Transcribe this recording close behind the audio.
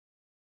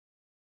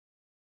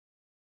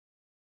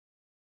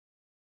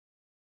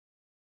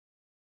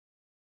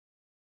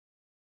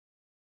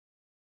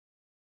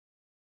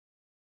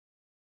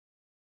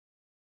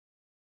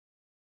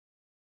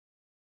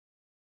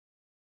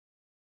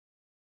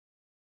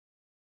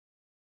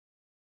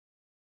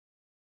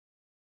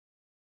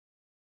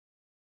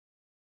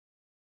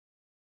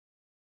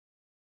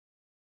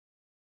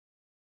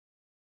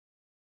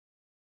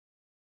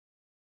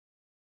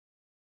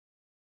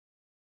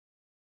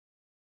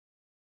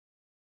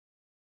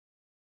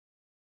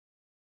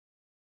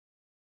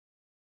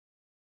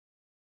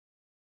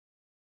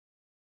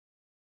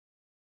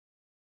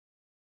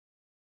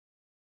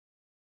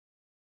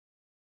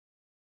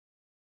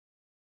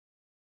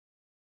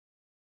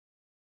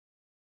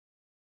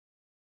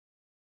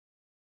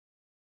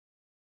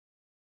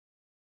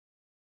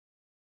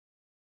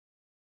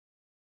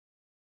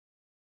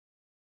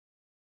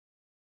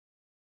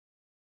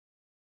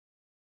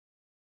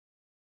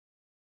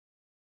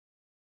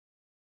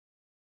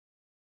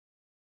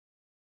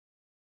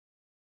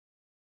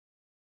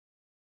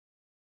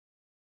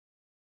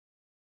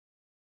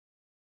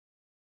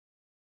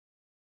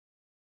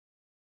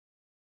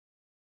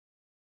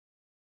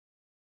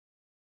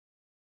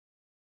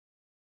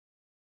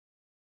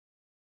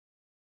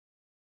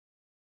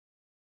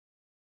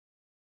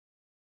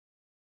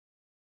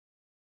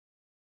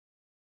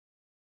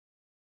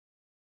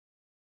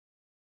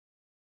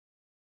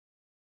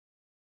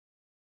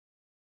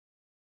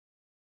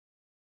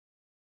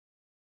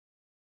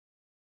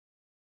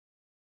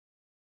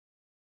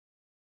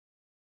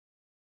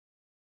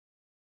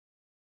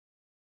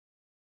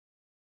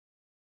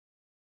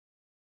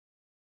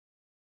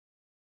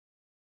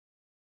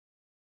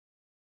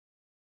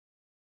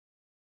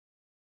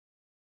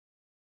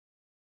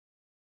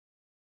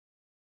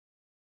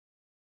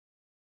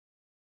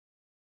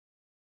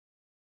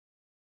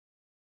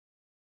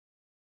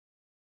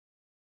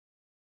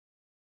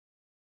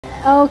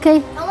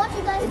Okay. I want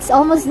you guys. It's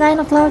almost 9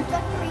 o'clock.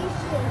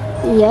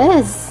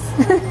 Yes.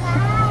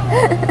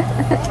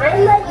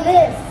 I'm like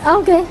this.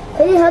 Okay.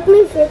 Can you help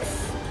me fix?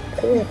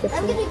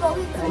 I'm gonna go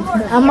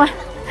with Amaar,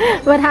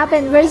 what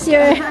happened? Where's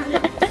your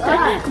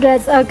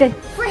dress? Okay.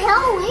 for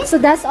Halloween. So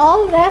that's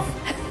all left.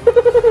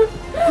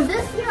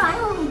 This year I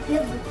don't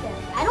give a shit.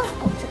 I don't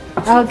go to.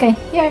 Okay.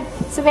 Here,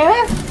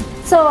 Savera.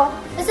 So,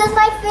 This is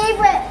my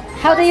favorite.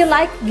 how do you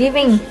like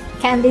giving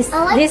candies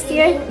I like this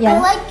year? giving, I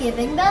like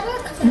giving better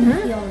because I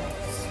feel nice.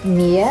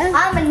 Yeah.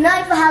 I'm a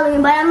knight for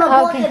Halloween, but I'm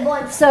a Okay.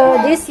 boy.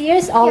 So this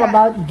year's all Here.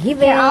 about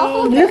giving. Here,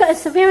 I'll hold Look at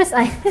Savera's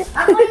eye.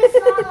 I'm putting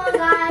this on,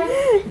 guys.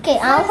 Okay,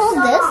 I'll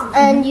hold this,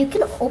 and you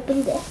can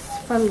open this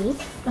for me.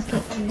 Okay,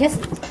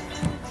 just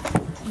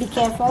be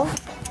careful.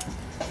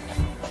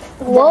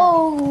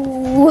 Whoa!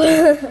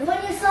 Put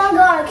your song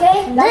on,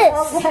 okay? That's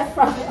all we have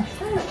problem.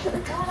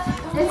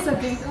 It's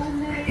okay.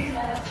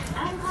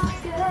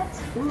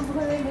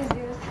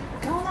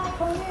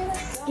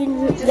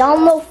 Y'all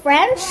know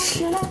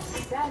French?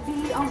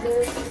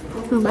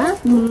 Boomba,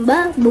 boomba,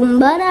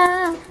 boomba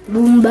da.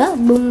 Boomba,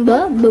 boomba,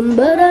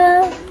 boomba da.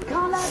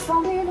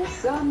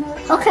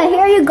 Okay,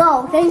 here you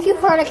go. Thank you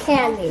for the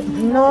candy.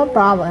 No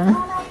problem.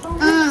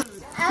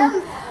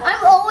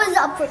 I'm always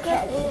up for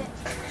candy.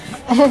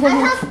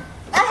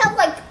 I have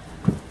like,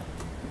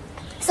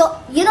 so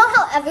you know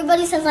how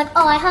everybody says like,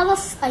 oh, I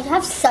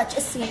have such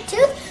a sweet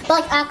tooth,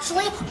 but like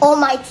actually all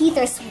my teeth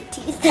are sweet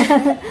teeth.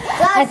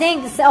 I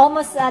think it's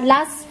almost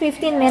last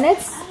 15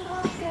 minutes.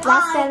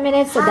 Last 10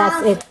 minutes, so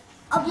that's it.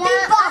 A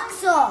big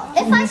box of.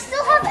 If I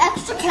still have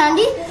extra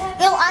candy,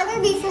 it'll either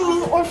be for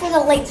me or for the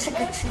late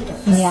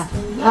trick-or-treaters. Yeah.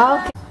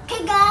 Okay.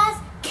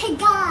 Okay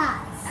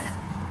guys.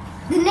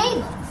 The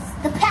neighbors,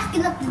 the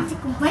packing up the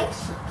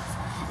decorations.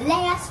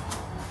 Last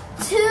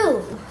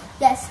 2.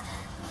 Yes,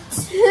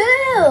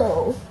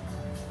 2.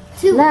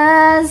 2.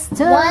 Last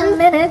 2 1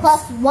 minutes.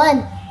 plus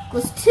 1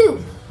 was 2.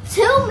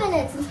 2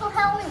 minutes until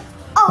Halloween's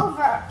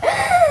over.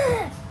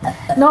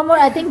 No more.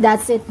 I think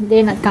that's it.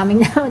 They're not coming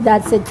now.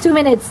 That's it. 2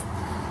 minutes.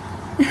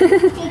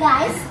 Okay,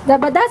 guys.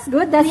 But that's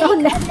good. That's all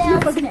Big left.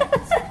 announcement.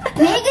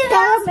 Big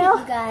announcement,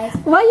 you guys.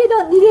 Why you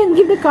didn't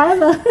give the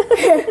caramel?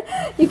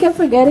 You kept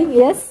forgetting.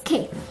 Yes.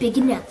 Okay, big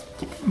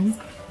announcement.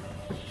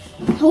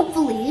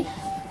 Hopefully,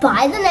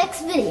 by the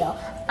next video,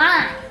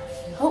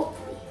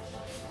 hopefully,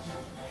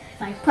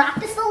 if I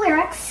practice the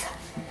lyrics,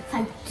 if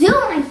I do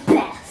my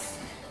best,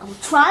 I will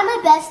try my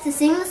best to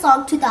sing the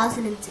song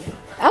 2002.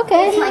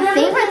 Okay. It's my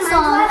favorite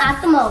song at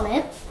the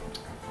moment.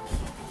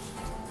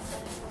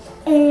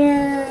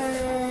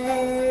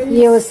 And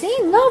You will see.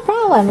 No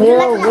problem. We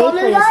will wait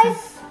for you.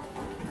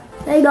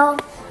 There you go.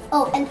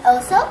 Oh, and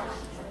also,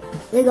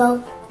 there you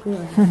go.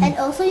 And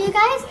also, you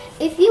guys,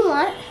 if you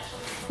want,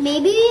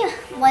 maybe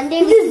one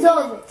day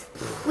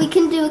we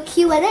can do a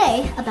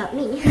Q&A about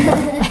me.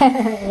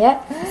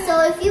 Yeah.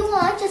 So if you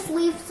want, just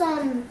leave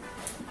some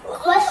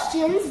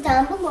questions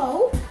down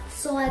below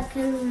so I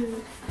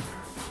can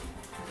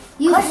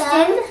use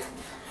them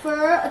for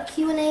a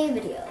Q&A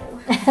video.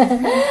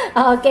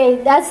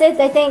 Okay, that's it.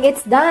 I think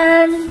it's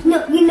done.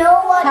 No, you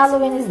know what?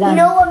 Halloween is done.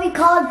 You know what we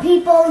call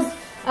people's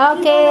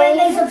people when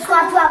they Okay.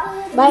 subscribe to our...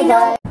 Bye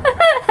bye.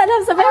 Hello,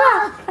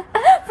 Savera.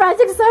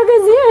 Project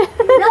Soga's here.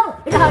 No,